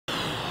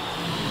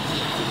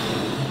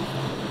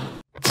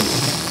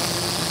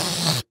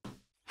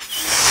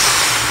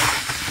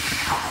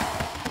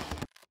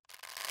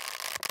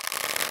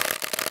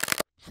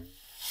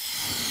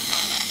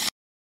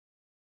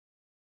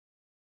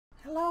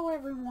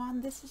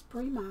everyone, this is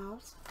Bree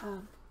Miles.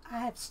 I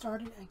have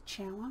started a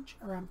challenge,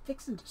 or I'm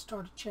fixing to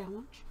start a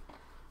challenge.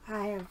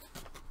 I have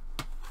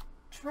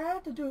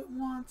tried to do it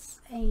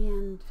once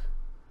and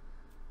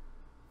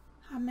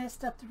I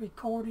messed up the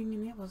recording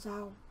and it was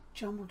all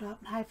jumbled up,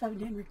 and half of it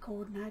didn't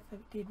record and half of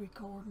it did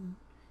record, and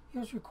it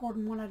was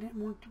recording when I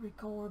didn't want to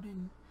record,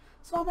 and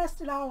so I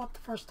messed it all up the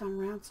first time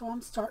around, so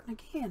I'm starting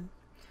again.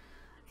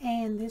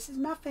 And this is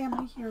my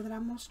family here that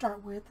I'm going to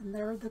start with, and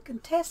they're the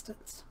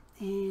contestants.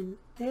 And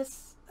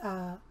this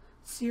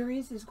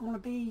series is going to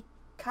be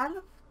kind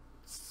of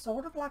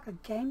sort of like a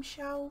game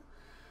show.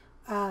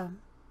 There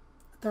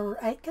are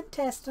 8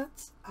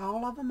 contestants.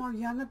 All of them are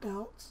young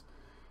adults,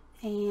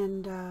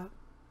 and I'm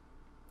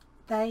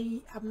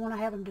going to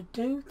have them to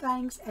do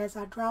things as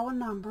I draw a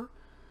number.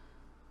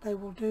 They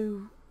will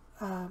do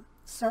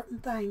certain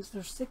things.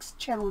 There's 6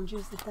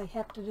 challenges that they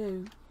have to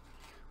do.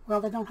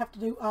 Well, they don't have to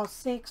do all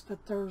 6,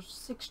 but there's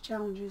 6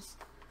 challenges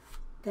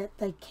that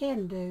they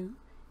can do,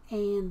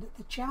 and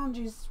the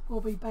challenges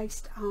will be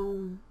based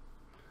on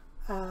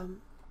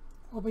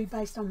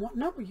what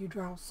number you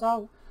draw.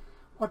 So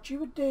what you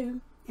would do,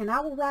 and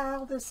I will write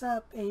all this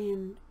up,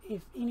 and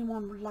if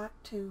anyone would like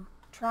to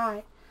try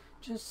it,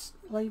 just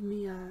leave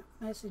me a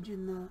message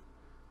in the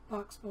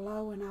box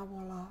below, and I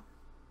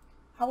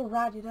will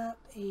write it up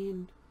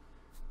and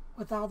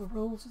with all the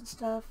rules and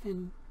stuff,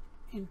 and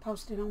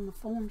post it on the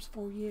forums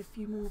for you if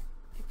you want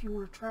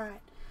to try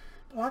it.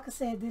 But like I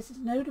said, this is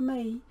new to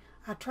me.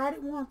 I tried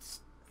it once,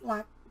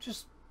 like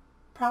just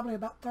probably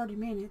about 30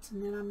 minutes,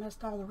 and then I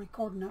messed all the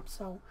recording up,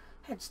 so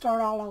I had to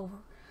start all over.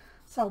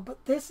 So,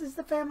 but this is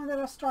the family that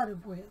I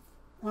started with.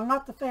 Well,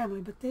 not the family,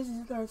 but this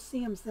is the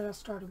Sims that I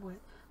started with.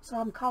 So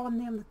I'm calling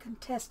them the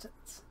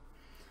contestants.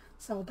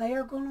 So they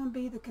are going to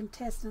be the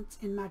contestants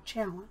in my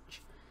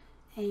challenge.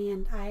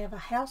 And I have a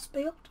house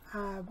built.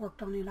 I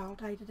worked on it all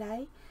day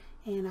today,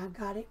 and I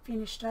got it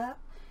finished up,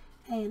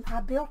 and I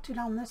built it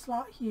on this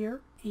lot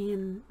here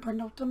in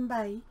Brindleton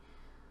Bay.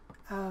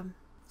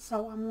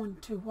 So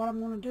what I'm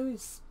going to do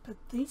is put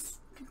these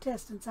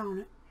contestants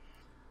on it,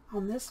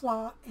 on this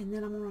lot, and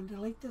then I'm going to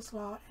delete this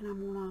lot, and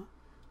I'm going to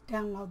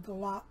download the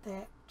lot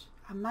that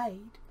I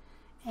made.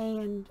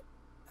 And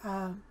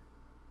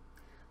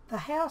the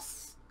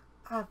house,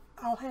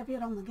 I'll have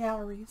it on the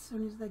gallery as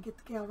soon as they get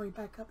the gallery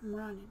back up and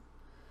running.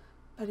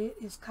 But it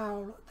is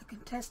called the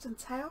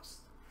Contestants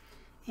House.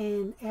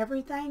 And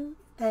everything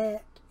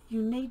that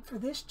you need for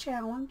this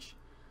challenge,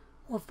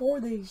 or for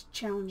these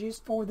challenges,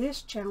 for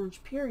this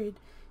challenge period,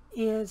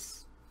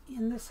 is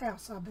in this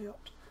house I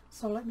built.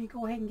 So let me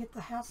go ahead and get the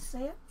house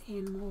set,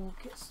 and we'll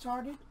get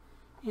started,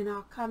 and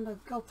I'll kind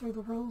of go through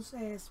the rules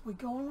as we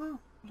go along.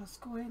 Let's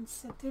go ahead and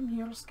set them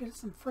here. Let's get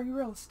some free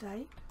real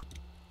estate.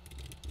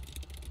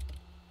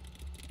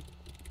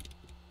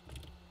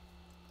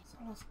 So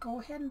let's go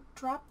ahead and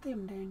drop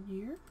them down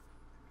here.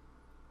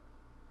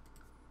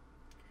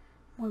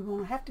 We're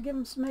going to have to give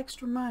them some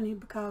extra money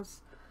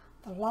because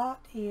the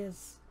lot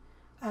is,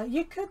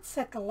 you could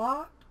set the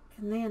lot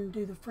and then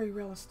do the free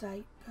real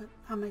estate, but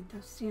I made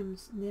those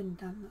Sims and then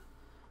done the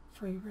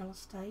free real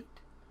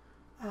estate.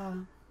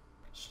 Let's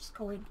just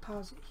go ahead and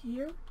pause it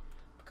here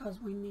because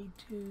we need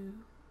to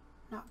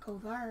not go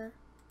there.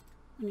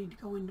 We need to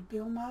go into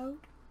build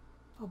mode.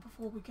 But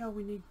before we go,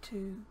 we need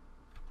to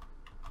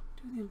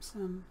do them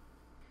some,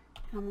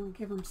 and I'm going to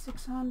give them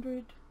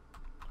 600.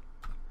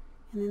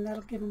 And then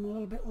that'll give them a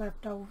little bit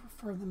left over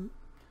for the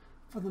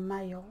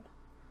mail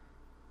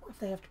if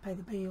they have to pay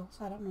the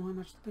bills. I don't know how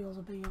much the bills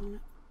will be on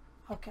it.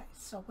 Okay,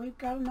 so we've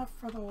got enough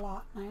for the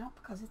lot now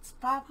because it's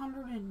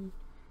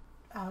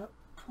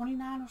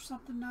 529 or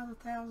something, another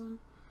thousand.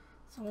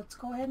 So let's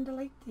go ahead and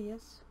delete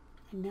this.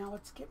 And now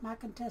let's get my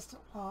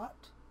contestant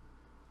lot.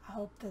 I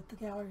hope that the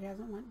gallery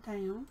hasn't went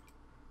down.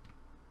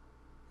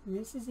 And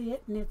this is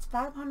it, and it's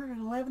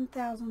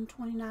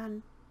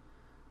 511,029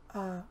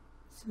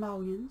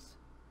 simoleons.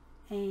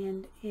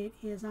 And it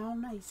is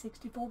on a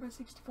 64 by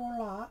 64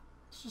 lot.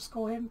 Let's just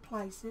go ahead and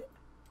place it.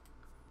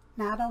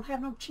 Now I don't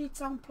have no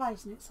cheats on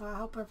placing it, so I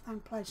hope everything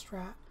placed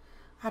right.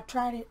 I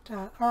tried it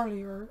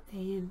earlier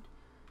and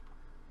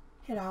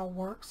it all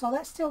worked. So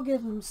that still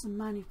gives them some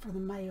money for the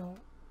mail.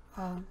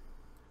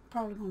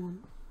 Probably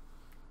going to,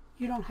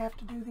 you don't have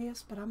to do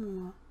this, but I'm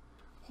going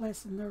to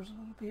lessen theirs a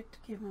little bit to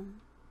give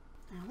them.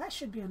 Now that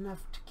should be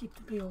enough to keep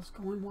the bills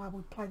going while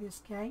we play this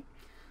game.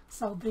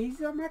 So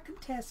these are my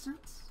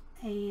contestants.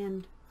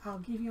 And I'll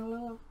give you a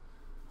little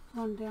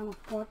rundown of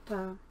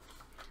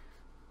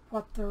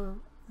what their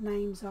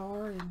names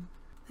are. And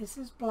this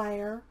is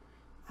Blair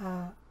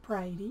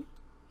Brady.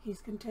 He's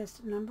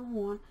contestant number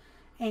 1.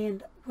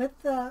 And with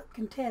the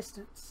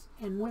contestants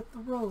and with the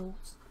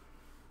rules,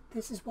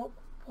 this is what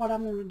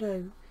I'm going to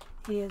do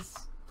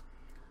is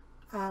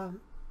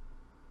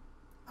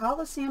all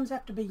the Sims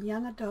have to be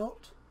young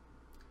adult.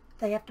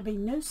 They have to be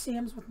new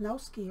Sims with no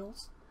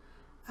skills.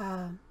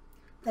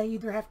 They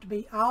either have to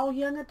be all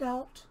young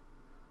adult,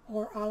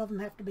 or all of them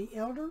have to be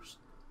elders,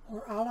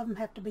 or all of them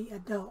have to be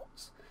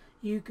adults.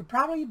 You could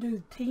probably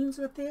do teens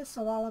with this,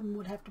 so all of them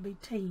would have to be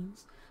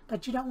teens.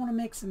 But you don't want to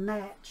mix and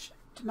match.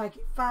 To make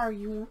it fair,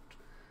 you want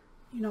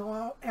you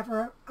know,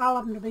 all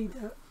of them to be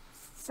the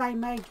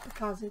same age,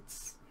 because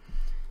it's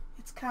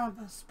kind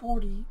of a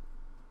sporty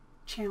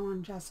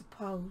challenge, I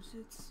suppose.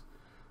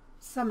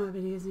 Some of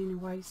it is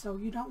anyway, so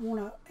you don't want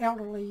an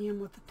elderly in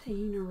with a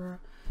teen or a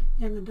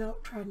young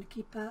adult trying to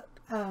keep up.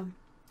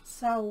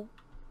 So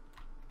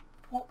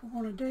what we're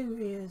going to do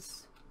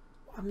is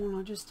I'm going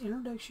to just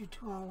introduce you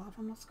to all of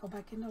them. Let's go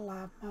back into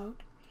live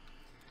mode.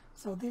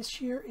 So this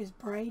here is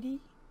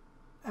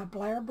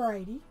Blair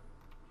Brady.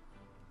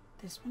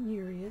 This one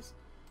here is.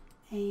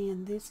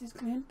 And this is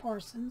Glenn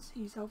Parsons.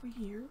 He's over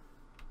here.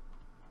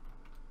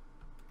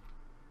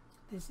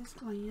 This is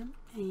Glenn.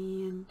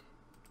 And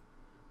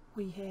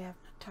we have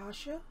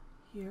Natasha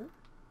here.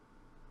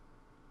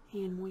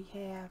 And we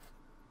have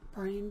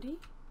Brandy.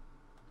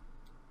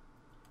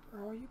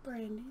 Where are you,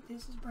 Brandy?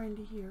 This is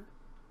Brandy here.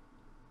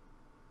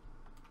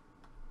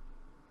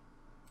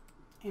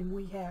 And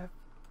we have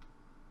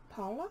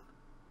Paula.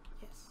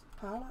 Yes,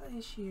 Paula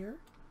is here.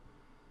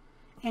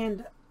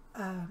 And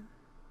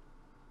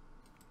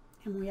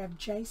we have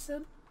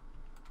Jason.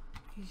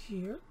 He's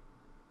here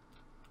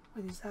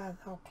with his eyes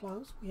all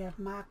closed. We have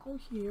Michael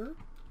here.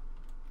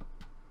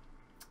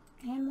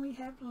 And we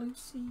have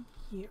Lucy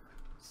here.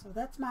 So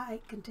that's my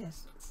 8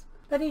 contestants.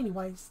 But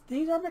anyways,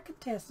 these are my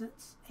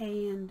contestants,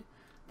 and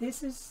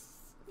this is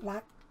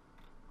like,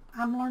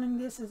 I'm learning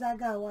this as I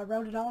go. I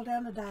wrote it all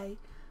down today.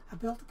 I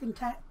built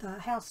the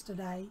house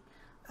today.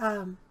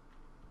 I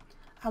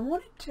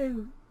wanted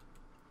to,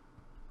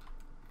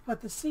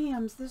 but the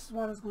Sims, this is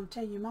what I was going to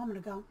tell you a moment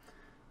ago.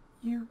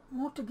 You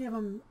want to give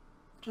them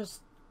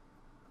just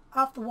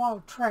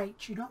off-the-wall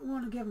traits. You don't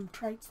want to give them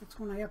traits that's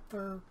going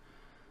to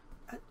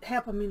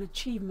help them in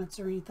achievements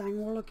or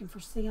anything. We're looking for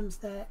Sims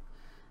that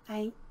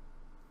ain't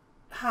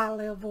high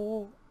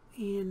level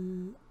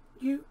in,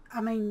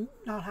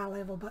 not high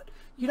level, but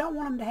you don't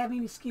want them to have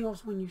any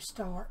skills when you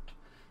start.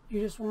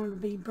 You just want them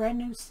to be brand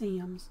new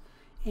Sims.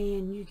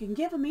 And you can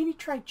give them any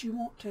trait you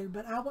want to,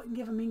 but I wouldn't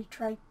give them any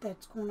trait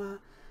that's going to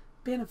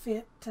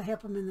benefit to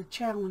help them in the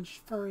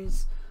challenge for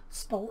his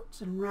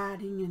sports and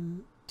writing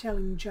and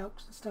telling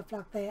jokes and stuff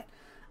like that.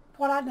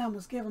 What I done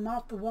was give them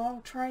off-the-wall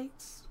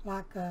traits,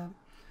 like I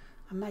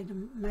made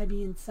them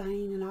maybe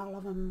insane and all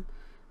of them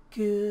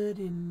good,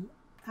 and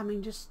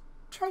just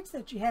traits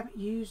that you haven't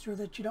used or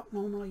that you don't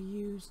normally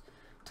use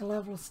to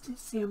level a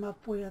Sim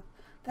up with.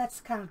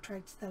 That's the kind of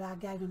traits that I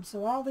gave them.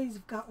 So all these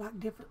have got like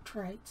different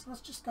traits.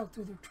 Let's just go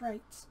through their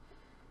traits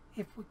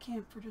if we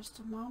can for just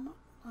a moment.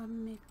 Let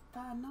me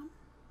find them.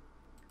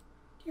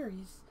 Here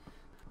he is.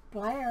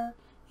 Blair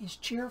is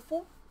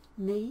cheerful,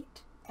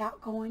 neat,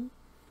 outgoing,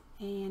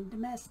 and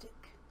domestic.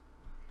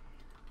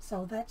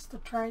 So that's the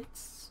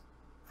traits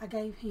I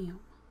gave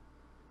him.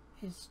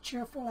 Is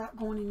cheerful,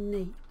 outgoing, and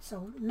neat.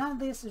 So none of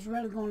this is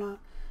really going to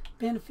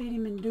benefit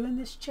him in doing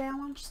this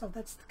challenge. So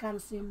that's the kind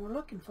of Sim we're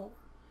looking for.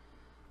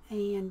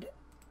 And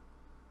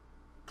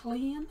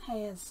Glenn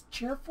has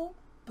cheerful,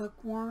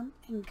 bookworm,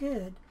 and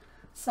good.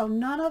 So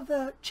none of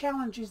the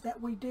challenges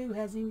that we do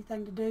has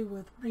anything to do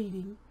with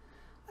reading.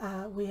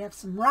 We have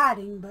some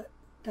writing, but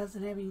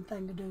doesn't have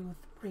anything to do with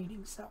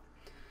reading. So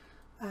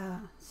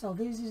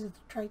these are the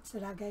traits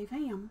that I gave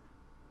him.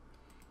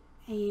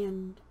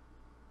 And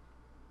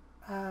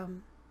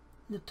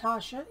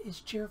Natasha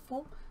is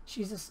cheerful.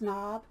 She's a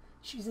snob.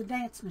 She's a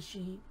dance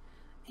machine.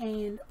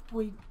 And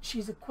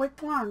she's a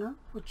quick learner,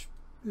 which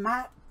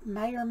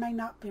may or may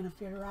not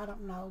benefit her, I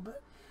don't know,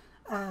 but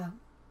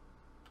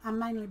I'm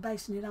mainly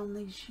basing it on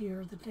these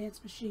here, the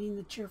dance machine,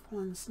 the cheerful,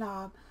 and the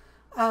snob.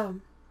 I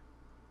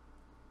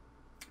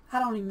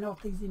don't even know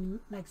if these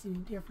makes any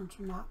difference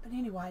or not, but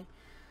anyway,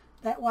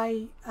 that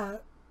way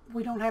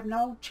we don't have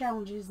no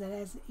challenges that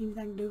has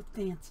anything to do with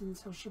dancing,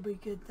 so she'll be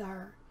good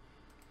there.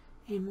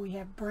 And we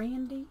have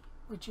Brandy,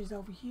 which is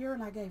over here,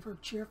 and I gave her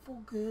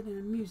cheerful, good, and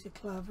a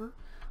music lover.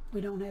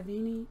 We don't have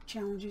any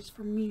challenges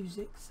for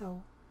music,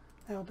 so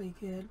that'll be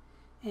good.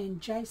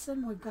 And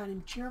Jason, we've got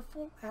him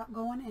cheerful,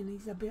 outgoing, and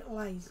he's a bit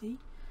lazy.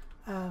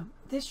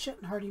 This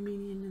shouldn't hurt him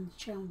any in the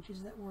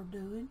challenges that we're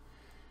doing.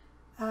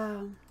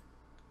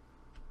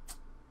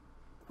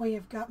 We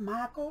have got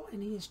Michael,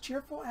 and he is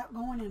cheerful,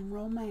 outgoing, and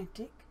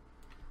romantic.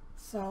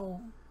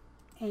 So,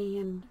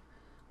 and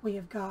we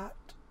have got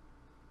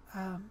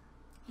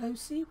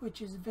Lucy,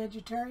 which is a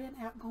vegetarian,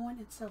 outgoing,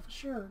 and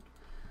self-assured.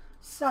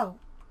 So,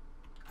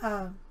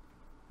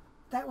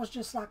 that was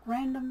just like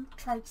random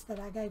traits that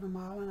I gave them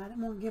all, and I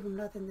didn't want to give them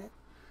nothing that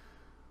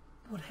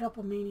would help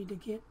them any to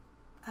get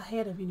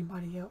ahead of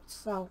anybody else.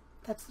 So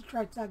that's the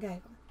traits I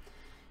gave them.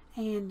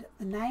 And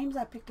the names,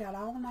 I picked out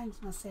all the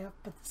names myself,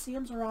 but the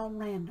Sims are all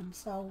random.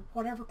 So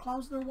whatever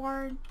clothes they're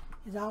wearing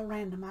is all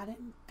random. I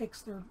didn't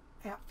fix their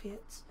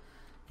outfits.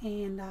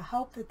 And I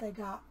hope that they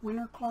got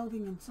winter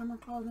clothing and summer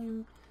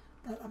clothing.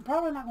 But I'm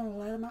probably not going to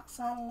let them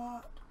outside a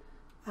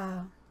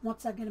lot.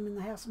 Once I get them in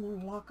the house, I'm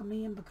going to lock them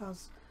in,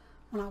 because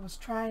when I was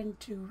trying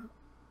to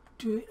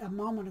do it a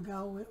moment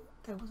ago,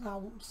 there was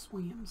all wanting to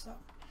swim. So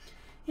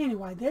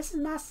anyway, this is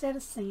my set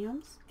of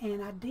Sims,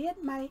 and I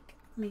did make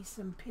me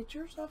some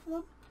pictures of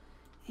them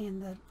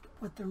and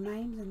with their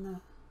names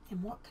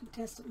and what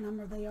contestant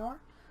number they are.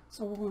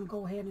 So we're going to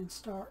go ahead and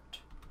start.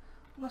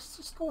 Let's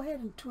just go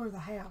ahead and tour the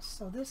house.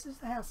 So this is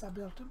the house I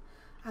built them.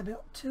 I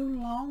built 2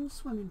 long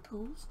swimming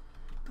pools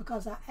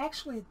because I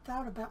actually had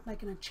thought about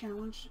making a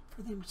challenge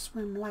for them to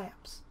swim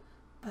laps,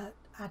 but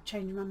I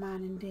changed my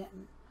mind and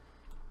didn't.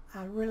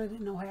 I really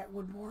didn't know how it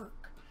would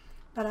work.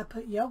 But I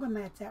put yoga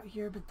mats out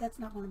here, but that's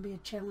not going to be a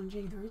challenge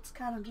either. It's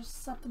kind of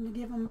just something to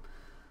give them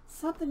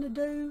something to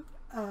do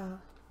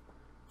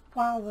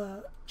while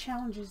the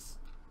challenge is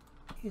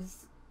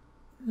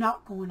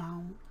not going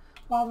on.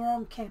 While they're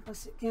on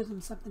campus, it gives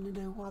them something to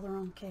do while they're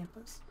on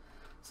campus.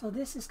 So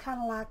this is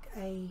kind of like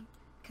a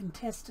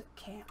contestant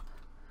camp.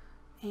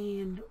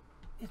 And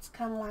it's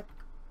kind of like,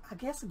 I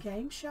guess, a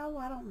game show.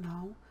 I don't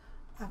know.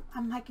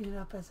 I'm making it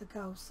up as I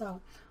go.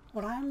 So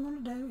what I'm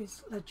going to do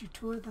is let you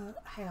tour the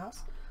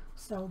house.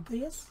 So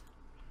this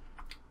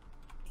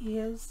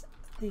is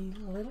the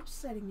little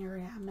sitting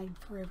area I made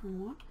for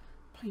everyone.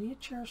 Plenty of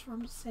chairs for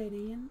them to sit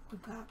in.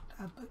 We've got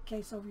a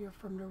bookcase over here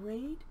for them to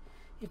read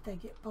if they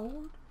get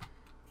bored.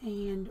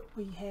 And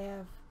we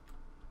have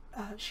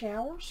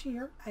showers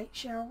here, 8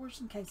 showers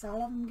in case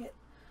all of them get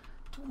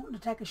to wanting to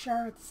take a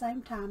shower at the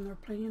same time. There are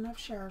plenty enough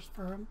showers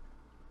for them.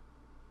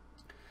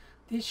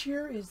 This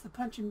year is the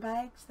punching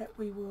bags that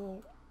we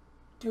will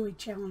do a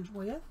challenge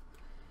with.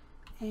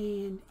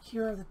 And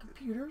here are the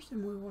computers,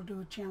 and we will do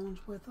a challenge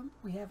with them.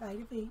 We have 8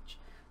 of each.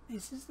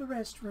 This is the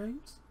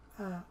restrooms.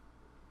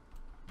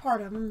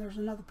 Part of them. There's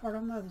another part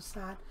on the other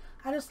side.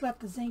 I just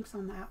left the zincs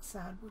on the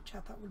outside, which I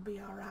thought would be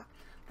alright.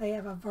 They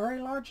have a very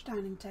large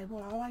dining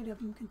table. All 8 of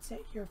them can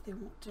sit here if they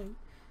want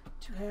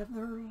to have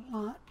their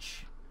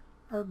lunch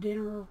or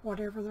dinner or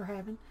whatever they're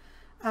having.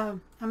 I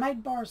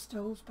made bar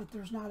stools, but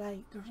there's not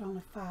 8. There's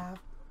only 5.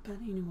 But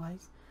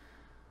anyways,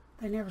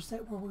 they never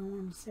sit where we want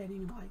them to sit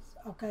anyways.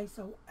 Okay,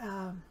 so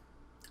I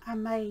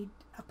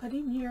put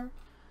in here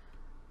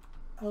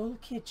a little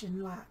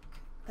kitchen like.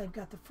 They've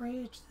got the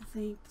fridge, the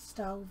sink, the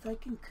stove. They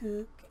can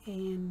cook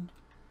and,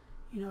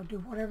 you know, do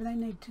whatever they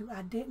need to.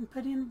 I didn't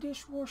put in a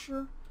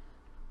dishwasher,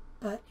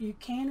 but you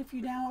can if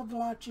you download the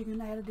lot. You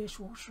can add a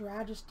dishwasher.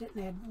 I just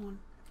didn't add one.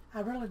 I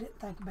really didn't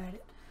think about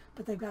it.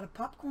 But they've got a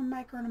popcorn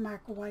maker and a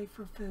microwave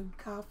for food,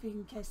 coffee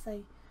in case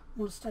they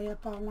want to stay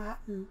up all night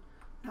and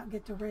not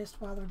get the rest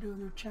while they're doing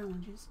their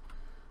challenges.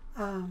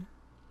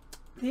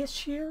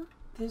 This year,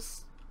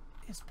 this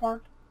is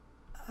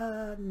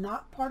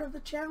not part of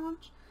the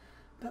challenge.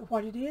 But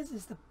what it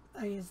is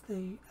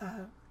the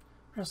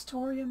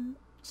rostrum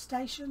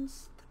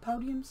stations, the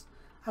podiums.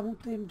 I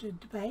want them to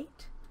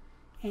debate,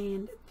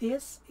 and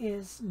this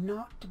is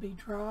not to be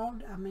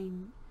drawn. I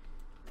mean,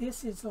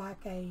 this is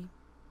like a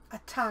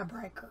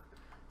tiebreaker.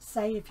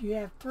 Say if you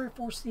have 3 or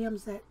 4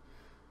 sims that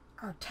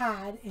are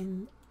tied,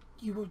 and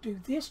you will do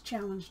this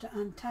challenge to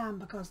untime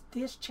because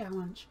this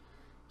challenge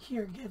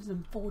here gives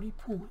them 40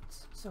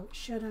 points. So it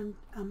should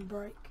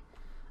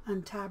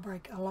untie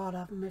break a lot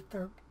of them if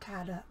they're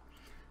tied up.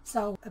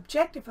 So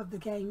objective of the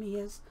game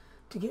is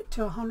to get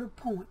to 100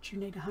 points. You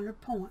need 100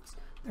 points.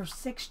 There's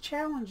 6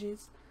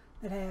 challenges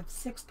that have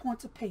 6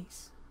 points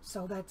apiece.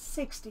 So that's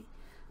 60.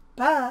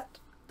 But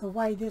the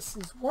way this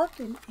is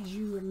working is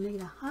you will need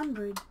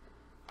 100.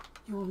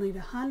 You will need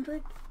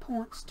 100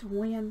 points to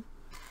win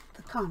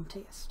the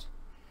contest.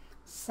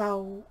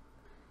 So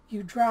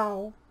you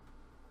draw.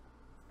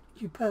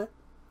 You put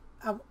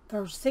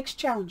there's 6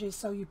 challenges.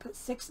 So you put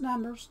 6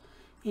 numbers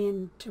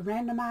into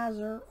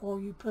randomizer,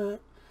 or you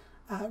put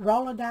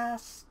roll a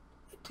dice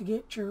to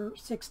get your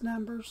 6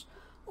 numbers,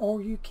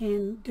 or you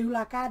can do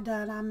like I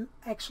done.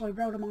 I actually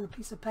wrote them on a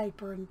piece of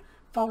paper and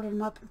folded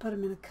them up and put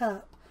them in a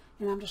cup,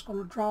 and I'm just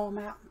going to draw them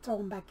out and throw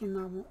them back in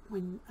there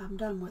when I'm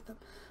done with them.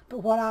 But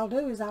what I'll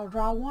do is I'll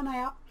draw one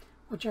out.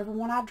 Whichever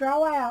one I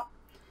draw out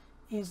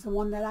is the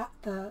one that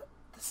the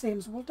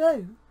Sims will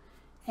do,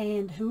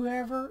 and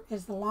whoever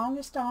is the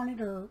longest on it,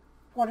 or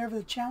whatever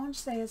the challenge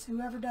says,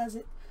 whoever does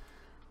it,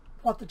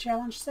 what the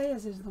challenge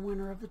says is the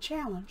winner of the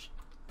challenge.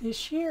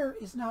 This year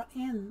is not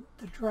in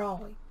the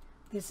drawing.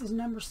 This is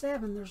number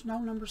 7. There's no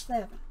number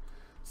 7.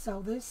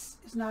 So this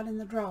is not in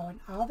the drawing.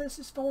 All this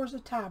is for is a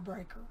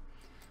tiebreaker.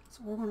 So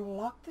we're going to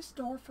lock this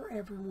door for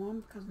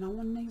everyone because no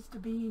one needs to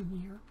be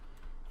in here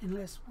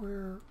unless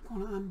we're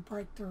going to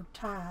unbreak their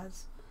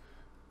ties.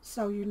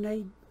 So you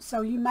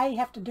may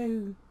have to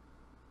do,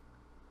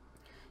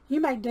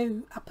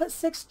 I put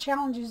 6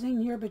 challenges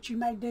in here, but you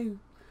may do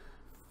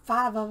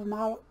 5 of them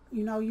all,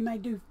 you may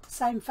do the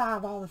same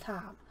 5 all the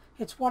time.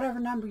 It's whatever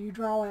number you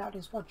draw out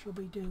is what you'll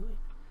be doing.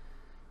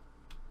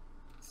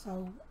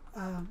 So,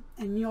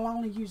 and you'll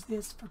only use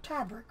this for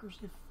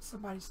tiebreakers. If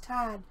somebody's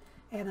tied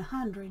at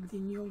 100,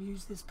 then you'll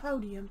use this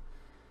podium,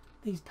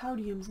 these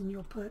podiums, and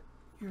you'll put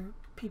your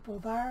people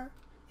there.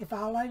 If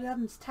all 8 of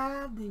them's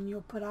tied, then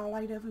you'll put all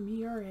 8 of them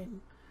here,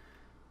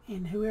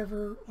 and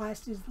whoever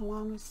lasts the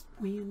longest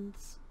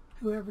wins.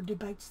 Whoever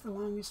debates the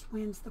longest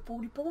wins the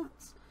 40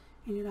 points,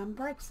 and it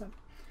unbreaks them.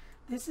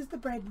 This is the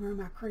bedroom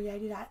I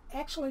created. I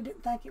actually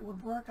didn't think it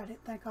would work. I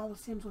didn't think all the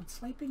Sims would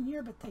sleep in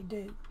here, but they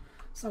do.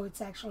 So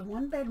it's actually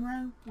 1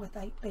 bedroom with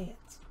 8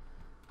 beds.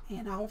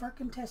 And all of our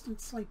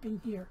contestants sleep in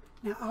here.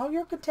 Now all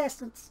your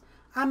contestants,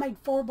 I made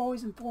 4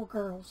 boys and 4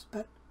 girls,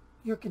 but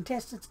your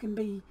contestants can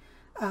be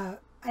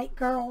 8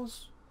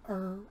 girls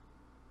or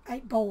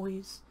 8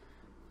 boys.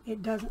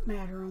 It doesn't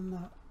matter on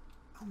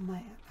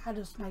that. I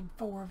just made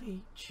 4 of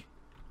each.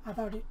 I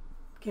thought it'd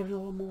give it a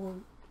little more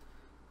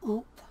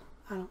oomph.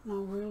 I don't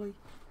know really,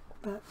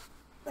 but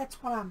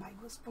that's what I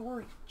made, was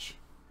 4 each.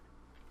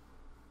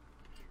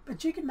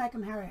 But you can make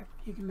them however.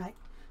 You can make,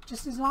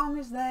 just as long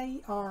as they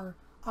are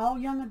all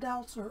young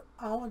adults or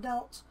all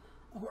adults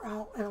or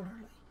all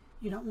elderly.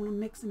 You don't want to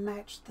mix and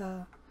match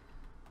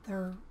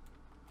their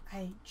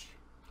age.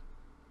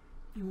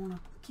 You want to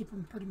keep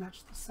them pretty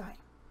much the same.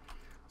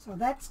 So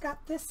that's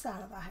got this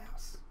side of the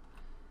house.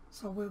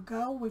 So we've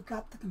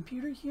got the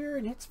computer here,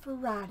 and it's for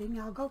writing.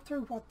 I'll go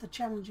through what the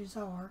challenges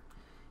are.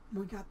 And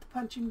we got the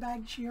punching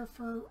bags here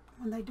for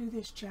when they do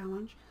this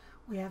challenge.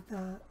 We have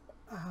the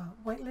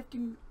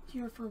weightlifting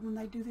here for when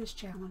they do this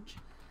challenge.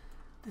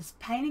 This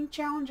painting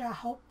challenge, I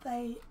hope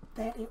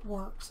that it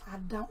works. I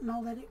don't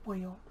know that it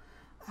will.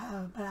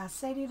 But I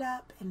set it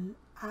up, and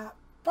I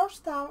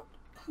first thought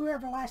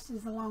whoever lasts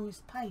the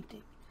longest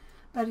painting.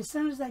 But as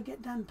soon as they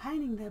get done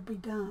painting, they'll be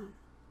done.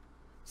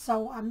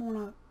 So I'm going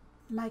to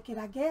make it,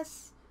 I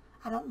guess,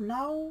 I don't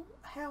know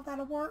how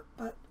that'll work,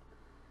 but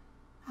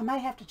I may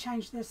have to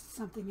change this to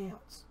something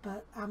else.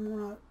 But I'm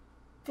going to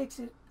fix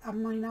it. I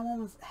want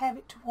to have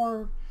it to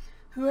where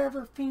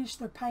whoever finished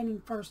their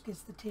painting first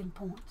gets the 10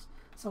 points.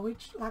 So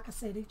like I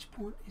said, each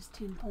point is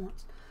 10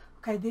 points.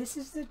 Okay, this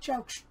is the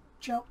joke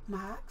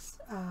marks.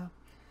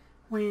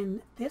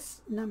 When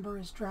this number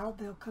is drawn,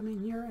 they'll come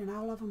in here, and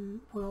all of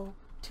them will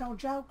tell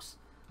jokes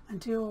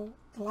until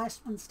the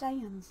last one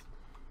stands,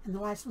 and the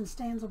last one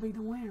stands will be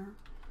the winner.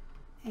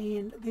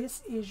 And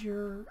this is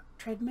your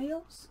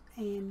treadmills,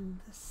 and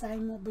the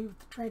same will be with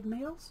the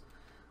treadmills.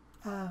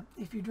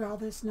 If you draw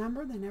this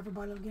number, then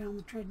everybody will get on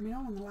the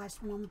treadmill, and the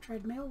last one on the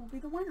treadmill will be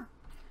the winner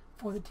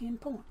for the 10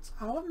 points.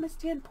 All of them is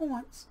 10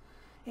 points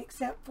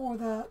except for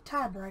the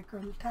tiebreaker,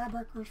 and the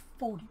tiebreaker is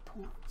 40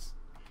 points.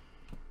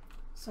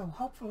 So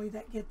hopefully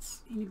that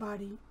gets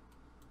anybody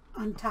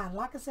untied.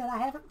 Like I said, I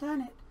haven't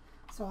done it,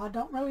 so I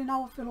don't really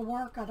know if it'll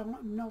work. I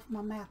don't know if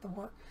my math will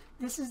work.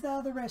 This is the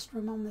other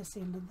restroom on this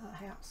end of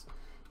the house,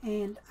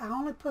 and I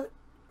only put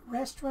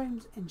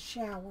restrooms and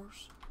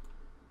showers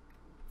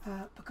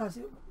because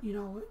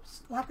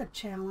it's like a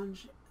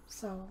challenge,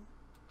 so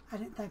I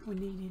didn't think we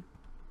needed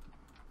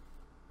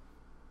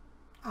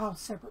all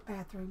separate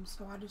bathrooms,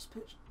 so I just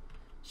put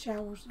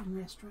showers and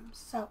restrooms.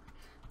 So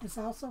this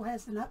also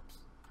has an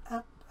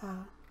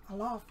a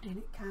loft in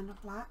it, kind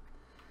of like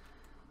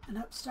an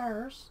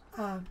upstairs.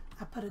 I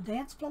put a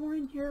dance floor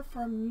in here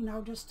from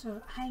just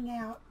to hang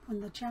out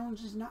when the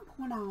challenge is not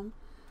going on,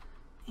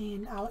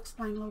 and I'll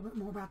explain a little bit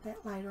more about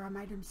that later. I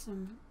made them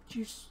some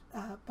juice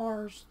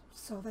bars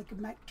so they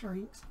could make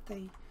drinks if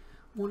they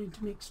wanted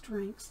to mix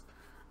drinks.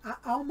 I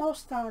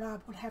almost thought I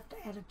would have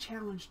to add a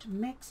challenge to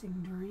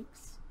mixing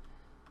drinks,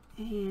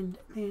 and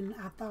then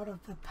I thought of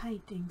the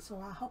painting, so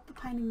I hope the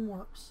painting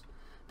works.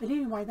 But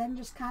anyway, they can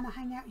just kind of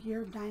hang out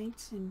here,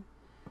 dance, and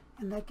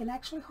they can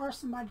actually hire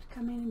somebody to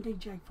come in and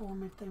DJ for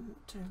them if they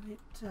want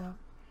to.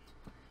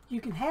 You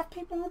can have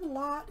people on the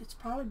lot. It's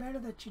probably better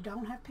that you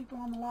don't have people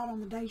on the lot on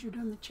the days you're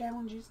doing the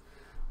challenges.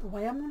 The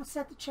way I'm going to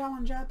set the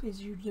challenge up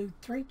is you do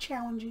 3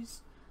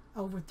 challenges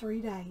over 3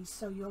 days.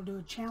 So you'll do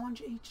a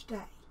challenge each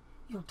day.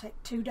 You'll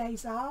take 2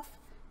 days off,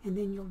 and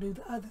then you'll do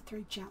the other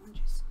 3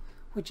 challenges,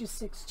 which is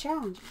 6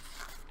 challenges.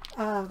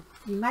 You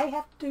may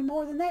have to do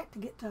more than that to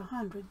get to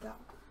 100 though.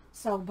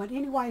 So, but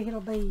anyway,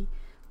 it'll be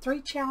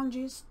 3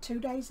 challenges, 2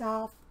 days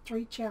off,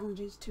 3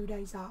 challenges, 2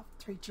 days off,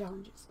 3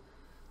 challenges.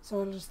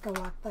 So it'll just go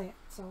like that.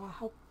 So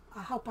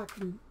I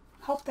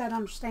hope that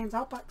understands. I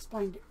hope I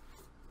explained it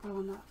well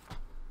enough.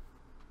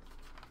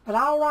 But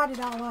I'll write it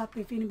all up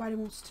if anybody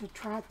wants to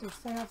try it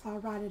themselves. I'll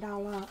write it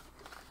all up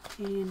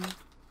and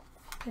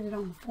put it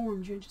on the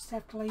forums. You just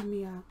have to leave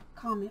me a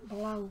comment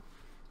below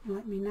and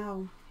let me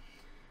know.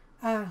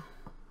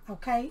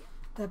 Okay,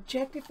 the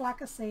objective,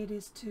 like I said,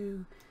 is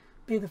to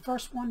be the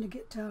first one to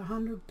get to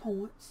 100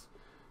 points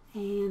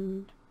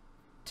and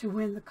to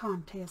win the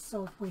contest.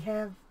 So if we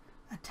have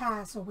a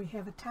tie, so we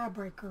have a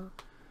tiebreaker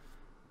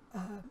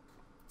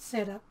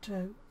set up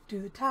to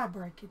do the tie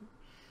breaking.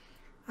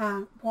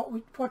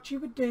 What you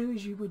would do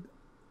is you would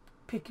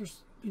pick your,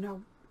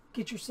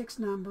 get your 6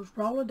 numbers,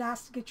 roll a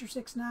dice to get your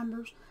 6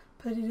 numbers,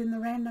 put it in the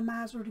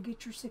randomizer to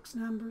get your 6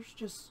 numbers,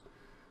 just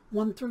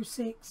 1 through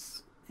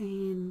 6,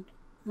 and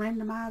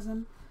randomize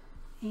them.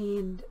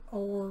 And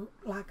or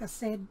like I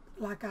said,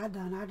 like I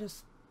done, I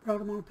just wrote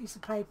them on a piece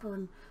of paper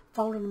and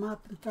folded them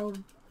up and threw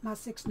my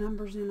 6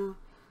 numbers in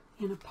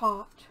a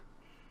pot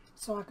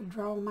so I could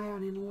draw them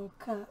out in a little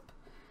cup.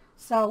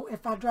 So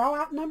if I draw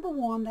out number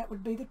 1, that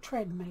would be the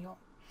treadmill.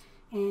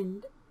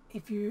 And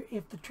if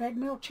the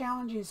treadmill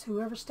challenge is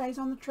whoever stays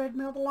on the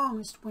treadmill the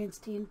longest wins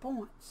 10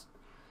 points.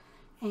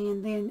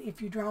 And then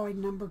if you draw a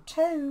number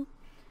 2,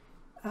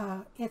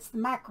 it's the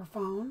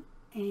microphone,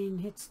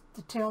 and it's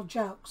to tell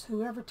jokes.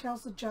 Whoever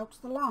tells the jokes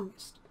the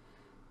longest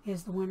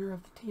is the winner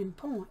of the 10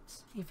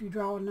 points. If you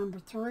draw a number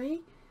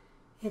 3,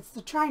 It's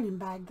the training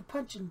bag, the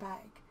punching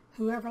bag.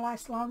 Whoever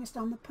lasts longest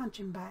on the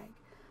punching bag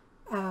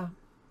and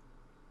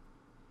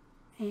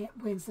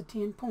wins the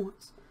 10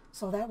 points.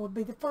 So that would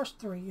be the first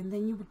 3, and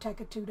then you would take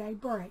a 2-day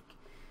break.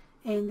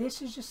 And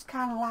this is just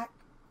kind of like,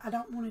 I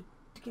don't want it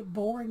to get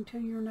boring to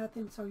you or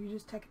nothing, so you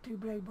just take a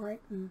 2-day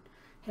break and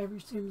have your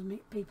Sims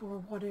meet people or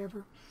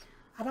whatever.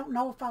 I don't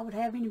know if I would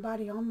have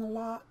anybody on the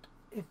lot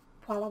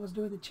while I was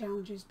doing the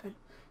challenges, but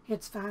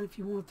it's fine if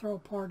you want to throw a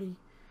party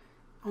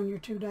on your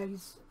 2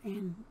 days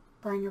and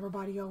bring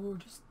everybody over.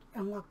 Just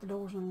unlock the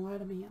doors and let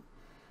them in.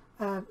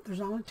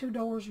 There's only 2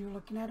 doors. You're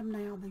looking at them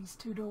now. These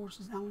 2 doors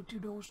is only 2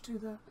 doors to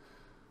the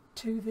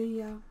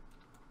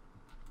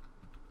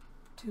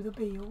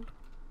build.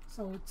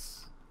 So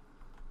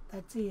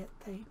that's it.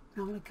 They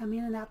only come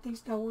in and out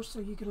these doors, so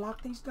you can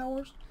lock these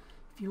doors.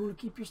 If you want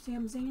to keep your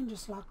Sims in,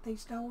 just lock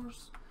these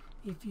doors.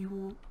 If you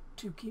want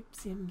to keep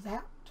Sims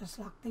out, just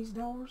lock these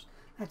doors.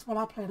 That's what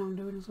I plan on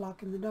doing, is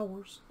locking the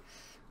doors.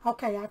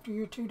 Okay, after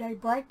your 2-day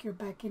break, you're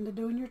back into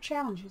doing your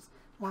challenges.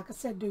 Like I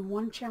said, do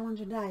 1 challenge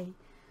a day,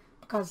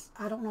 because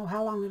I don't know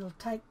how long it'll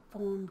take for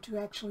them to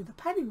actually, the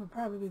painting would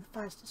probably be the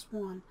fastest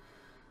one,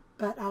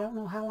 but I don't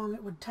know how long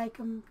it would take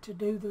them to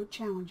do the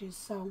challenges.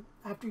 So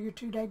after your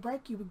 2-day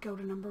break, you would go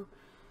to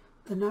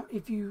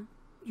if you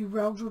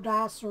rolled your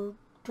dice or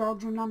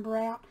drawed your number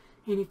out,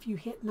 and if you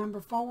hit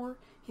number 4,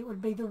 it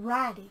would be the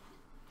writing.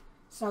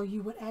 So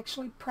you would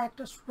actually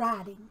practice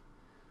writing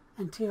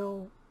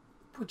until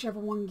whichever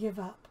one give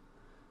up,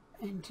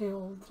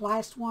 until the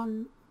last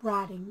one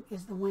writing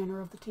is the winner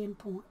of the 10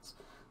 points.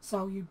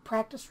 So you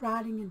practice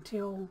writing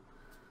until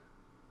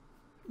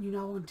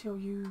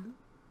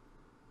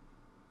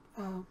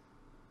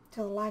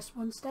till the last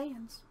one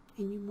stands,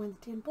 and you win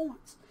the 10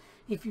 points.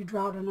 If you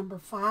draw to number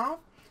 5,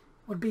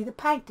 would be the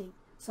painting.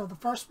 So the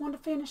first one to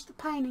finish the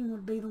painting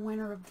would be the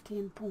winner of the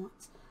 10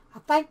 points. I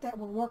think that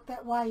will work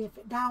that way. If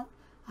it don't,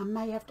 I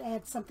may have to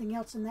add something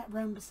else in that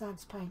room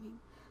besides painting.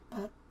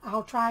 But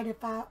I'll try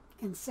it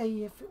and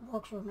see if it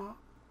works or not.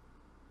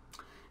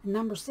 And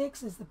number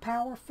 6 is the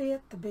power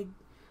fit, the big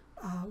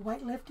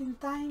weightlifting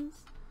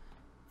things.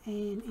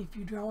 And if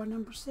you draw a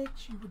number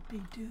 6, you would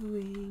be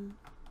doing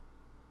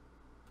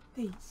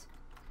these.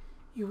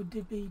 You would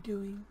be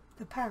doing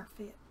the power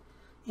fit.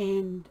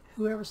 And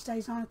whoever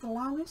stays on it the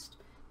longest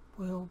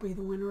will be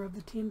the winner of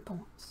the 10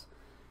 points.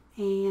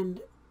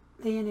 And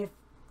then if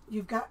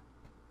you've got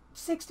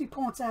 60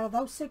 points out of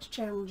those 6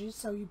 challenges,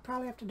 so you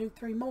probably have to do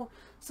 3 more.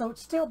 So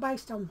it's still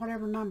based on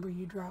whatever number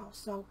you draw.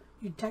 So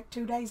you'd take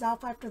 2 days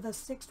off after the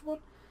 6th one.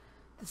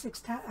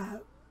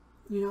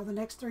 The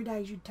next 3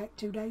 days you'd take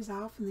 2 days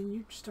off, and then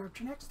you'd start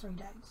your next 3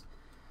 days.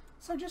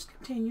 So just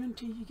continue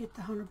until you get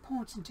the 100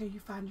 points, until you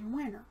find your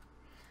winner.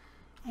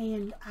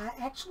 And I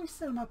actually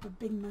set them up a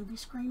big movie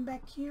screen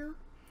back here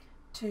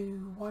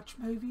to watch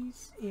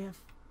movies.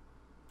 If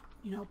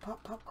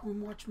pop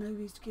popcorn, watch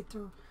movies to get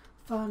their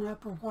fun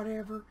up or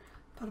whatever.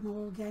 Put them a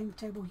little game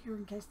table here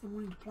in case they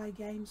wanted to play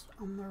games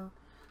on their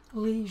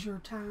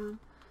leisure time.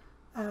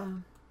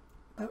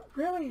 But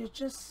really, it's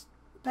just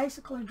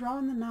basically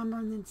drawing the number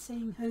and then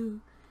seeing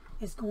who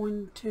is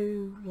going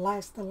to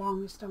last the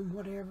longest on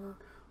whatever,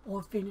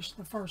 or finish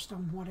the first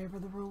on whatever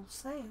the rule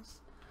says.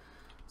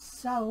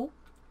 So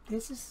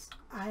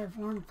I have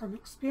learned from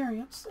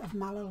experience of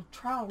my little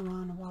trial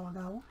run a while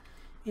ago,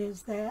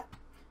 is that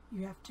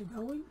you have to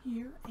go in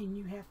here and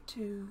you have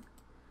to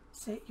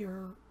set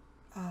your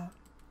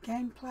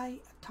gameplay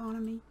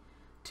autonomy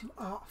to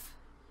off.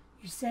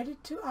 You set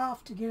it to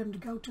off to get them to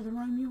go to the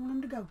room you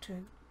want them to go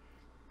to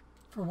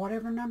for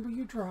whatever number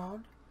you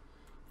drawed,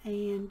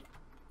 and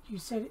you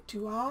set it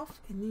to off,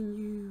 and then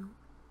you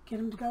get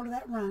them to go to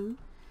that room,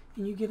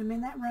 and you get them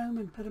in that room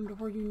and put them to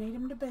where you need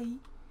them to be,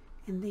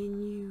 and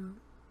then you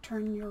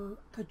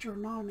put your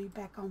autonomy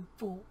back on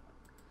full,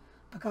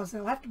 because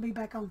they'll have to be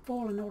back on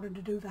full in order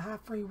to do the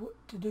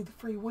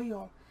free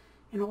will,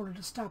 in order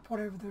to stop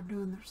whatever they're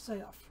doing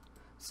themselves.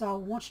 So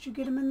once you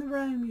get them in the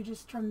room, you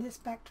just turn this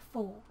back to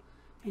full,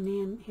 and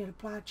then hit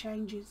apply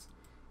changes,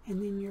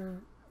 and then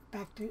you're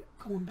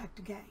going back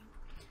to game,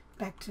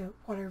 back to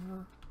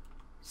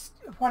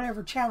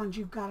whatever challenge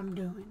you've got them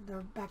doing. They're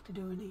back to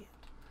doing it.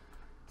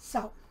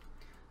 So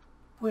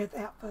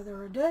without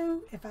further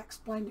ado, if I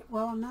explained it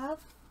well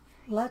enough,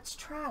 let's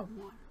try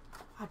one.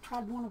 I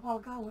tried one a while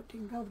ago. It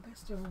didn't go the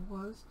best it ever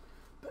was.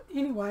 But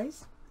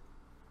anyways,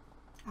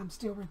 I'm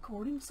still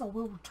recording, so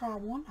we'll try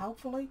one.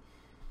 Hopefully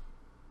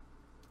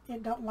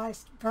it don't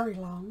last very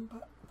long,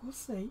 but we'll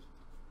see.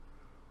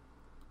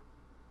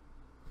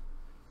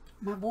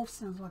 My voice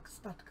sounds like it's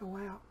about to go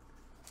out.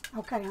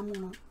 Okay, I'm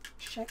going to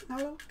shake my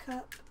little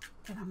cup,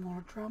 and I'm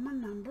going to draw my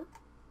number.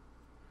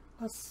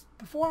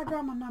 Before I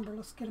draw my number,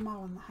 let's get them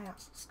all in the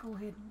house. Let's go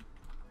ahead and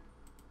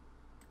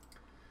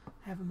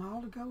have them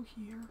all to go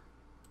here.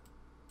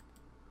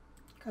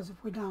 Because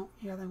if we don't,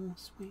 yeah, they won't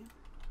swim.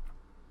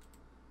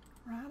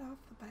 Right off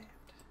the bat.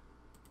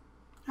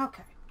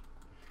 Okay.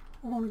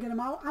 We're going to get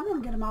them all. I'm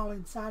going to get them all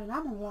inside, and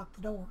I'm going to lock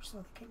the door so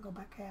they can't go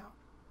back out.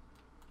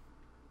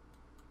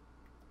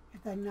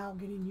 If they can all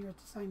get in here at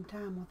the same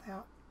time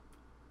without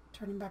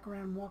turning back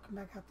around and walking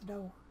back out the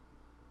door.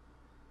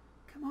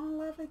 Come on,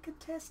 lovely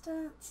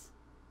contestants.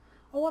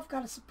 Oh, I've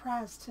got a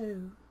surprise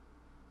too.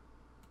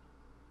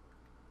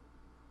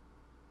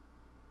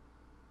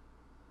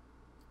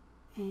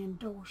 And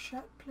door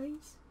shut,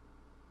 please.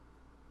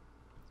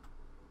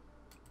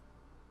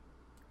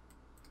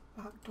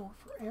 Lock door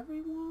for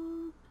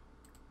everyone.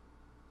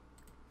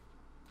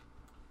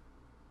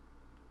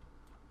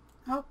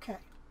 Okay.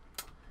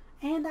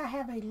 And I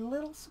have a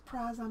little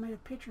surprise. I made a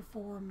picture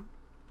for them.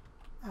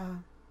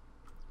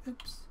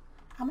 Oops.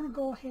 I'm going to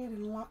go ahead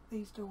and lock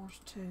these doors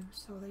too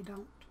so they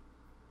don't.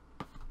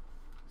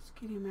 Let's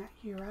get him out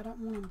here. I don't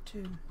want him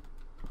to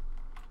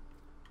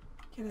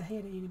get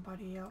ahead of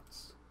anybody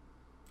else.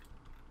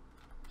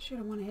 Should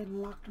have went ahead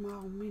and locked them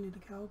all a minute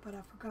ago, but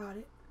I forgot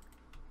it.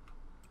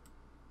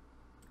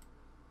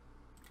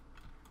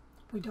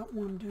 We don't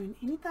want them doing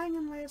anything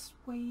unless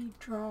we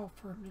draw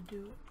for them to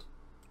do it.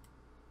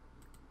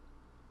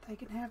 They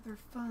can have their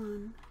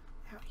fun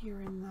out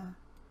here in the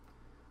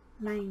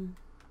main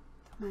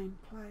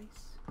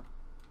place.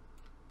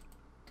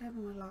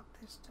 Definitely lock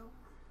this door.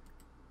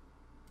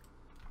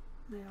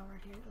 They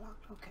already had it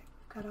locked. Okay,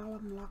 got all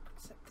of them locked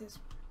except this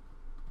one.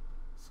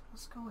 So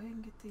let's go ahead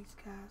and get these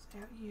guys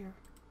out here.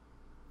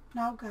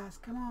 No, guys,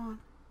 come on.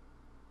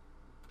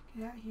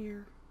 Get out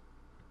here.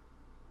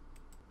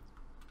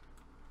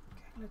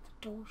 Okay, let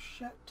the doors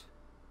shut.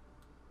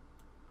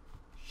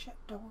 Shut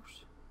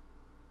doors.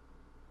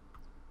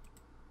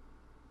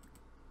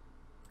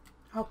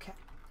 Okay.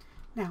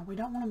 Now, we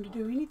don't want them to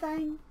do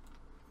anything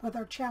with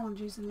our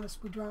challenges unless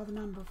we draw the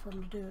number for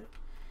them to do it.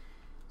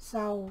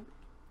 So,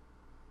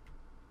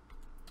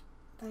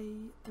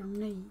 their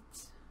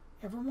needs.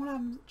 Every one of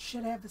them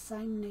should have the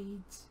same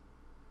needs.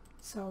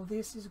 So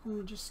this is going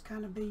to just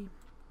kind of be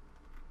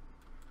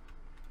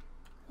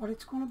what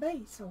it's going to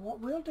be. So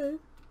what we'll do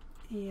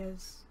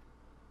is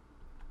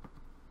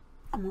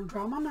I'm going to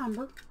draw my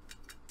number,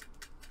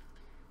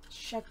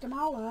 check them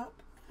all up.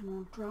 I'm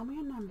going to draw me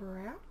a number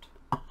out.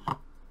 Make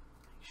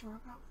sure I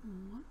got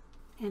one.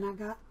 And I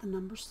got the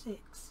number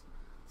 6.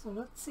 So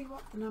let's see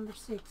what the number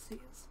 6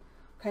 is.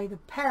 Okay, the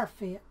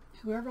parapet.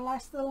 Whoever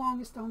lasts the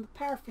longest on the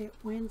parapet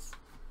wins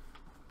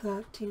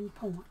the 10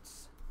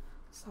 points.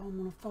 So I'm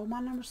going to fold my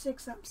number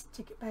 6 up and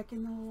stick it back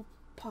in the little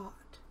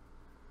pot.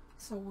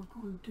 So we're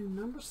going to do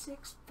number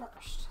 6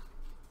 first.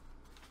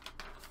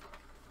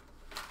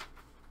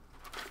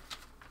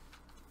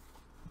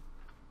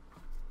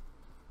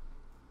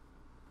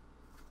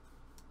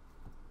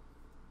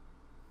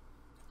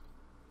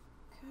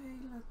 Okay,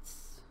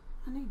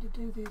 I need to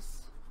do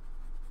this.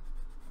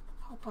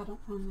 Hope I don't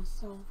run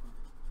this over.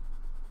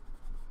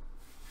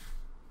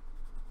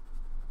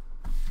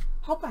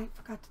 Hope I ain't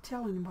forgot to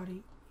tell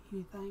anybody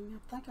anything.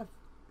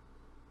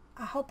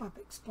 I hope I've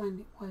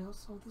explained it well.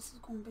 So this is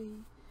going to be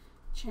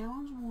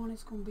challenge 1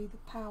 is going to be the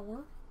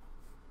power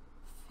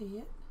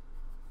fit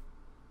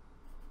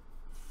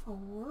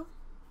for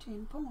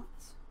 10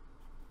 points.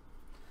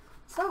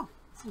 So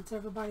since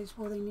everybody's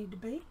where they need to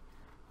be,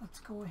 let's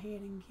go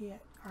ahead and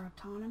get our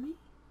autonomy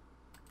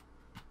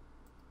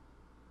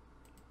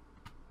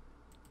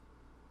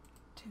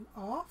to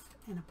off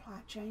and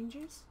apply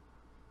changes.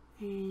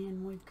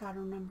 And we've got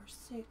our number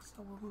 6,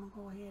 so we're going to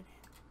go ahead and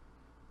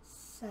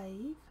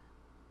save.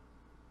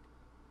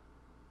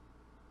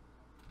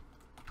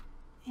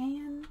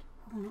 And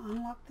we're going to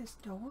unlock this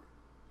door.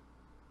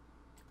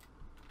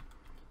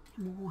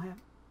 And we're going to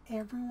have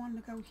everyone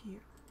to go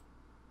here.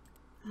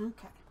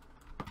 Okay.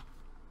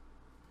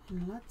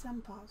 And let's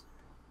unpause them.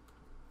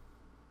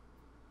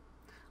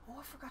 Oh,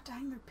 I forgot to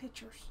hang their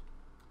pictures.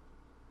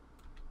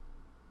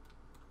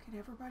 Get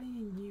everybody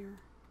in here.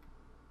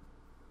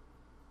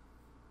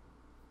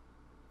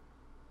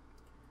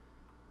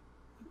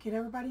 Get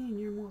everybody in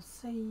here and we'll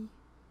see.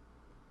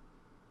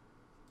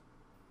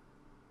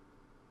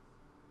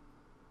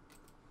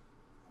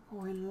 We'll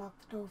go ahead and lock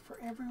the door for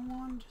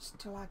everyone just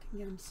till I can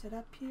get them set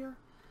up here.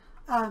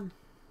 I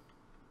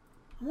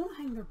want to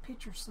hang their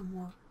pictures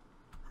somewhere.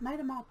 I made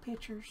them all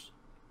pictures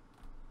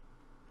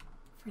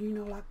for, you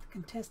know, like the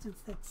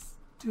contestants that's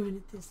doing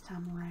it this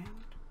time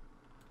around.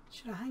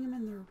 Should I hang them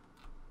in their,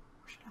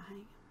 where should I hang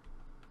them?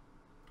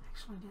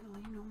 Actually, I didn't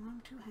leave no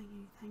room to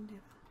hang anything, did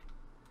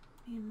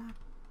I? Me and my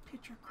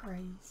picture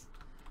craze.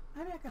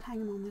 Maybe I could hang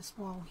them on this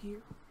wall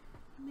here.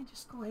 Let me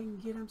just go ahead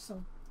and get them.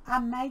 So I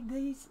made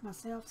these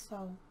myself,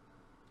 so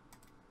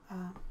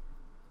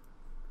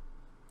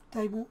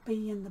they won't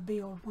be in the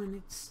build when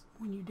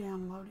you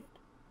download it.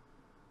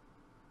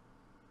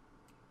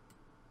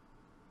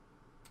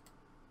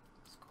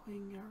 Let's go ahead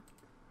and get our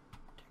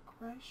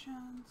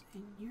decorations,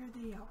 and here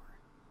they are.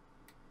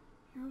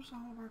 Here's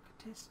all of our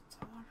contestants.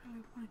 So I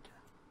really wanted to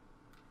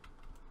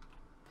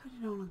put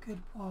it on a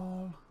good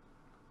wall.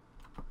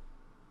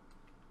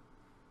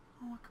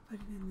 Oh, I could put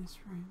it in this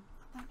room.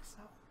 I think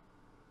so.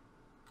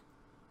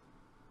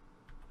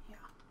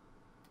 Yeah.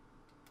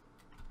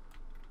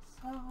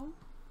 So,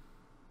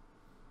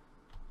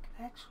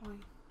 could actually,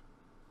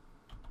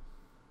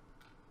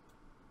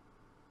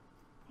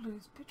 will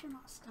his picture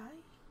not stay?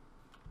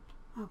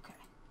 Okay.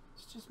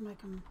 Let's just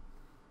make them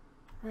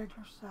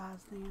regular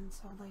size then,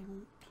 so they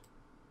won't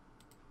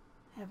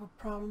have a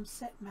problem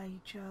sitting by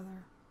each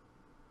other.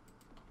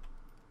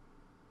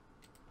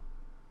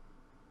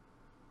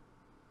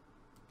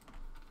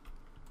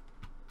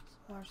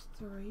 So there's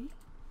 3.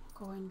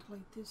 Go ahead and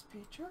delete this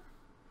picture.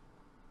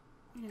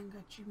 We done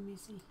got you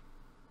messy.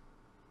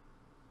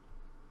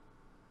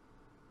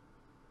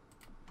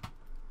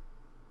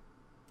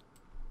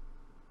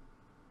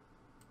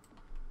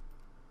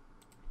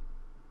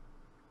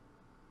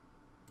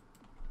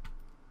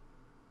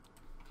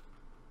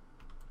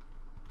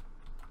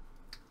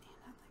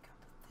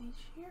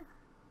 These here.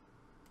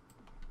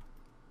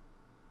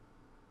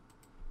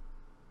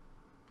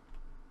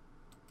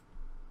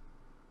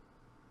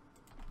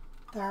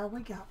 There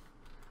we go.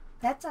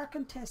 That's our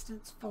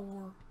contestants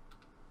for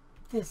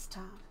this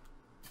time.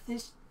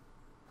 This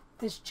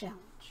challenge.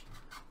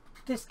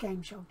 This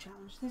game show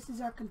challenge. This is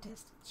our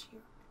contestants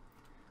here.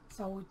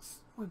 So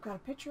we've got a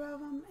picture of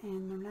them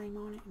and their name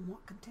on it and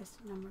what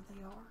contestant number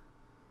they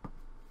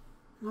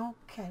are.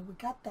 Okay, we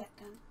got that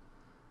done.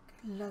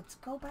 Okay, let's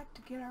go back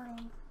to get our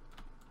little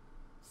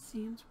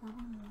Sims where we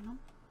want them.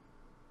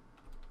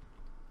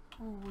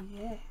 Oh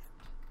yeah,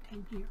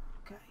 down here.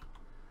 Okay,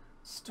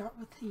 start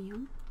with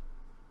him.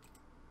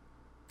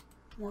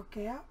 Work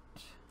out.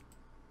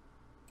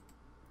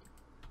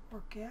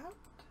 Work out.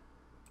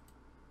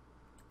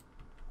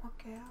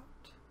 Work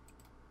out.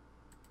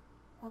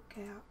 Work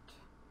out.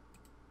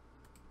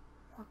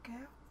 Work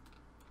out.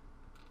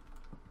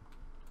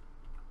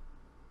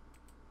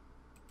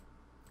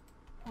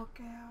 Work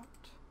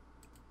out.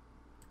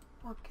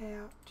 Work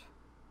out.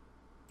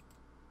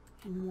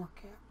 And work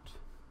out.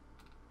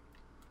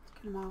 Let's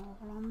get them all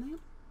on them.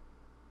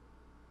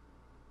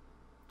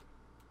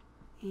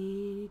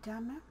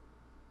 Anytime now.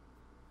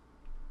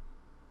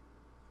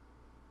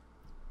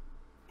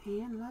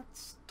 And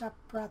let's stop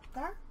right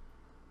there.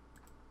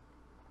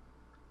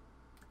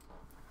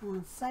 I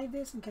want to save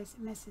this in case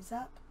it messes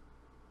up.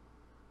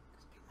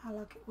 My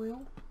luck it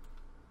will.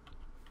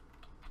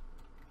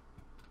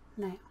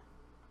 Now,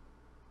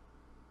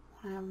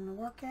 when I'm going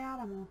to work out,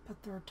 I'm going to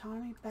put their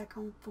autonomy back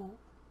on full.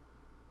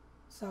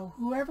 So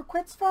whoever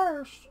quits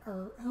first,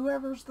 or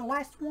whoever's the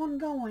last one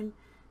going,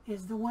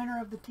 is the winner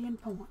of the 10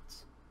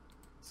 points.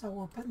 So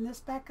we're putting this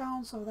back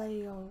on so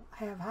they'll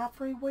have high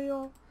free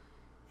will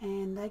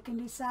and they can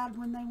decide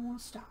when they want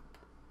to stop.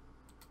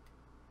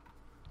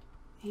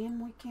 And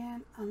we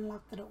can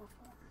unlock the door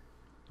for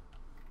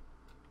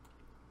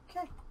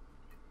them. Okay,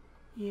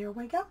 here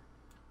we go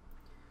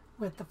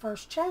with the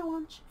first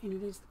challenge, and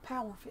it is the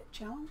Power Fit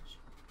challenge.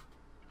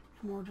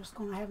 And we're just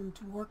going to have them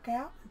to work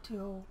out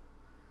until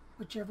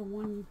whichever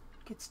one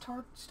gets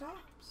tired and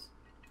stops.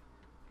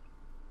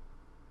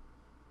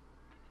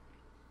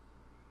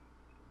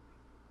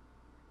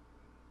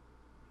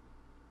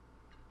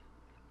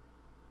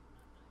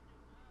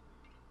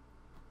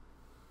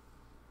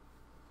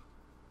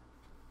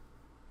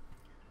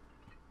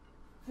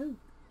 Ooh,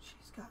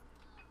 she's got a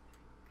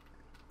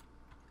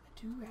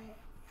do-rag.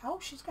 Oh,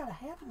 she's got a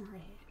hat on her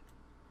head.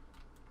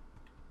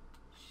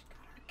 She's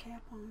got her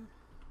cap on.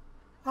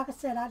 Like I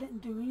said, I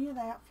didn't do any of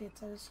the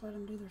outfits. I just let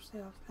them do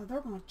themselves. Now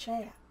they're going to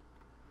chat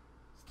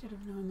instead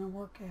of doing their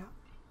workout.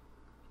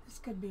 This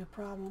could be a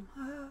problem.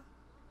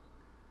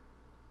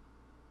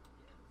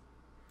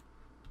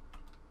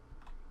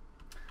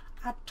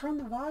 I turned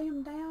the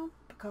volume down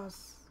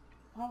because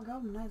a while ago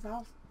when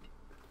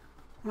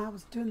I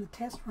was doing the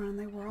test run,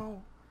 they were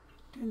all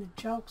doing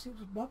the jokes. It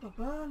was blah blah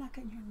blah and I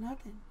couldn't hear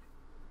nothing.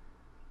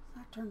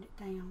 So I turned it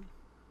down.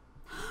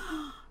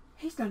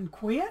 He's done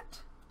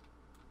quit?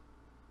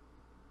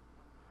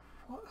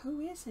 What, who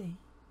is he?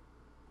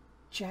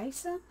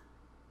 Jason?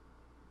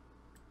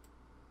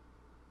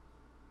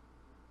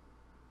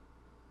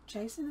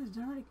 Jason has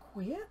already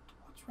quit?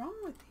 What's wrong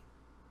with him?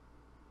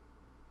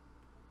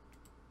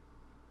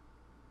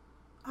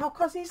 Oh,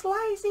 because he's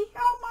lazy.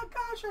 Oh my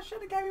gosh, I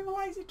should have gave him a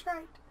lazy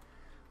trait.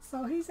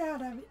 So he's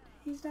out of it.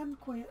 He's done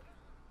quit.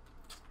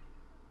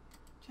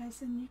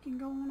 Jason, you can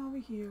go on over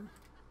here.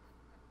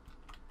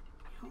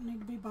 You don't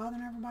need to be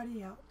bothering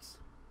everybody else.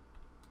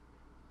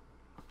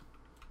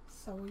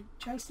 So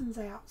Jason's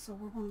out, so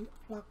we're going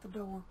to lock the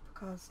door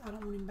because I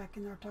don't want him back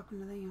in there talking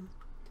to them.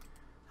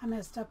 I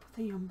messed up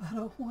with him, but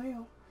oh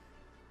well.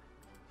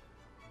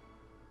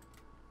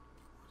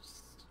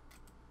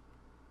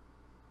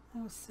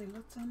 Let's see,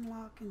 let's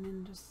unlock and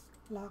then just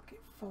lock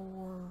it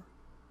for...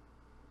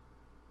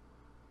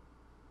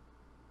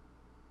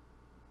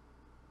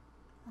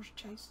 Where's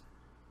Jason?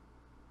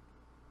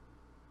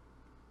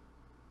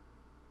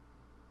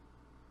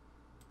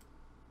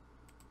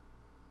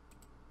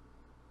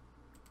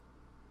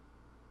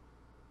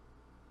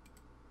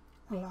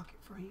 We'll lock it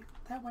for him.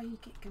 That way he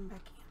can't come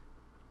back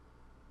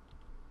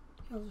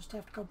in. He'll just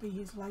have to go be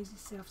his lazy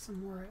self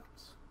somewhere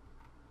else.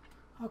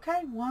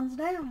 Okay, one's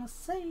down. Let's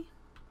see.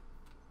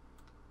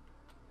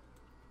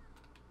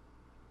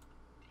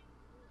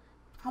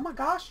 Oh my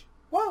gosh.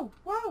 Whoa,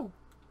 whoa.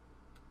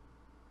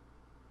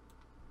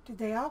 Did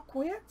they all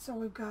quit? So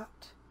we've got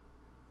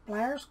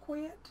Blair's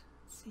quit.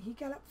 See, he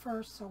got up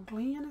first, so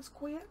Glenn has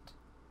quit.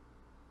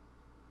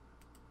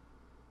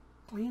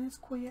 Glenn has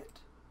quit,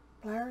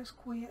 Blair has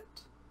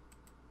quit,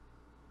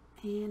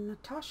 and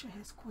Natasha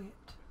has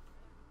quit.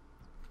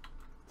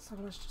 So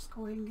let's just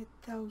go ahead and get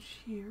those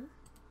here.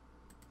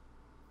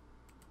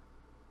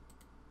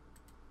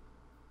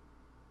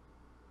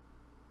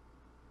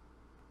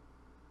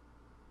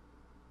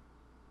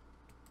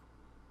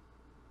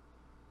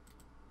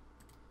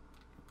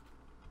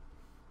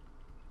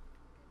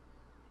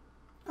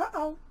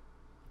 Uh-oh.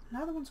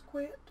 Another one's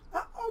quit.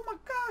 Oh my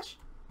gosh.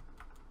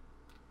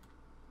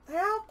 They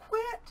all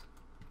quit.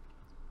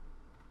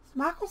 So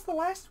Michael's the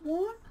last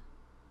one.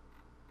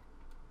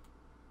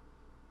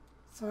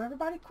 So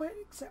everybody quit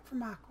except for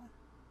Michael.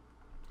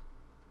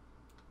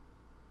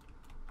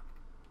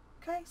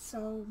 Okay,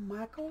 so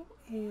Michael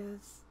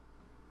is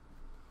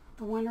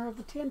the winner of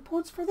the 10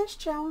 points for this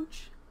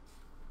challenge.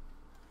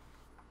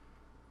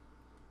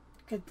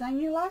 Good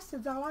thing you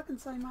lasted, is all I can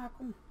say,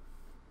 Michael.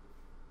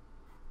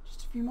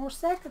 Just a few more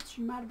seconds,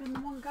 you might have been the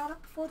one who got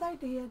up before they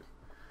did.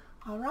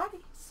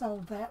 Alrighty,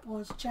 so that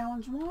was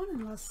challenge 1,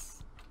 and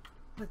let's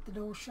let the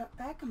door shut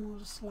back and we'll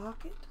just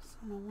lock it so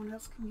no one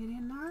else can get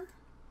in there.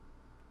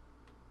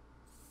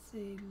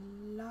 See,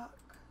 lock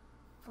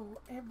for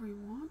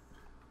everyone.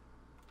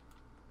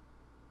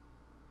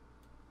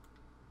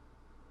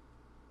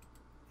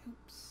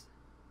 Oops.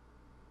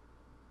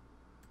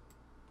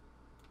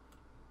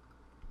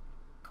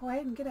 Go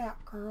ahead and get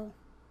out, girl.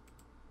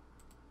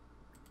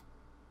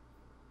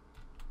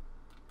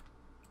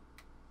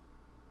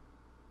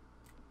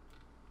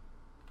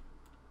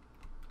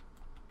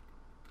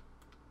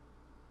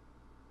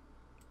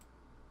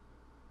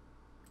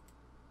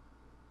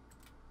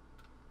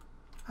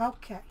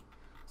 Okay,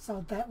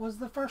 so that was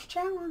the first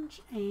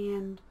challenge,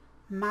 and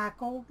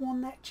Michael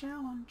won that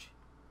challenge.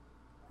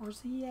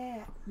 Where's he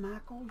at?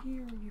 Michael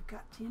here, you've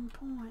got 10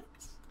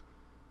 points.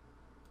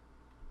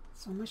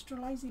 So Mr.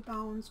 Lazy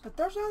Bones, but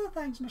there's other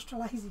things Mr.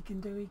 Lazy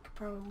can do. He could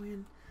probably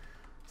win.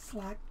 It's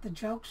like the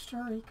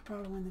jokester, he could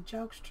probably win the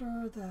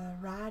jokester, the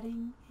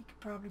writing, he could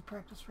probably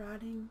practice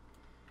writing.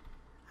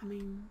 I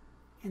mean,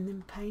 and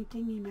then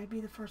painting, he may be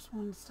the first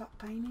one to stop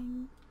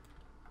painting.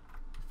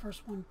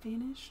 First one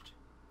finished.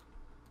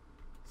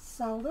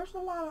 So there's a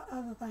lot of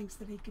other things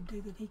that he could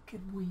do that he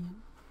could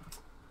win.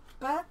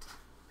 But,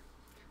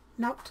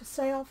 note to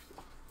self,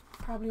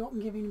 probably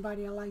won't give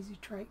anybody a lazy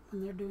trait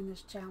when they're doing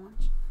this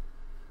challenge.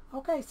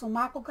 Okay, so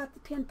Michael got the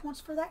 10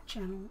 points for that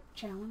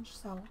challenge.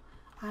 So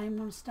I am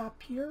going to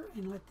stop here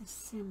and let the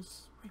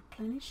Sims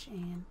replenish.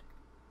 And,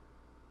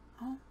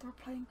 oh, they're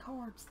playing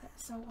cards.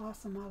 That's so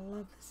awesome. I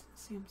love this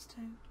in Sims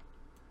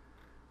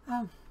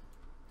 2.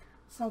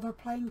 So they're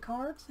playing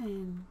cards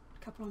and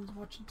a couple of them's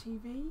watching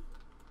TV.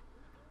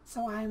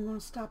 So I am going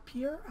to stop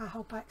here. I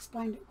hope I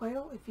explained it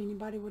well. If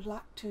anybody would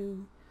like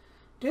to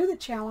do the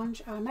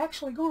challenge, I'm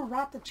actually going to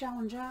write the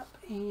challenge up,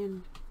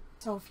 and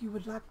so if you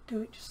would like to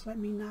do it, just let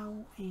me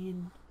know,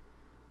 and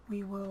I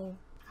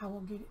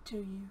will get it to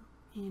you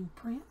in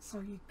print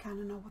so you kind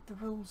of know what the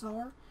rules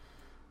are,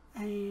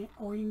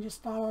 or you can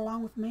just follow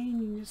along with me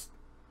and you can just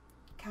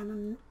kind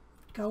of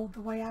go the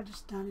way I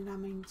just done it. I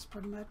mean, it's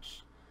pretty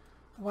much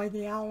the way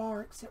they all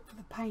are except for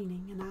the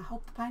painting, and I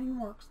hope the painting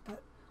works,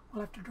 but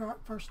we'll have to draw it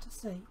first to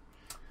see.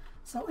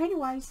 So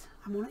anyways,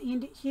 I'm going to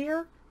end it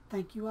here.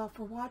 Thank you all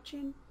for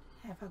watching.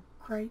 Have a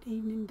great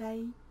evening,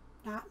 day,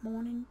 night,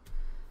 morning,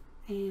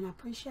 and I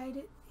appreciate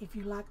it. If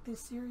you like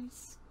this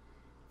series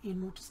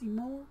and want to see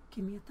more,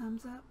 give me a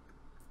thumbs up.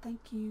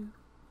 Thank you.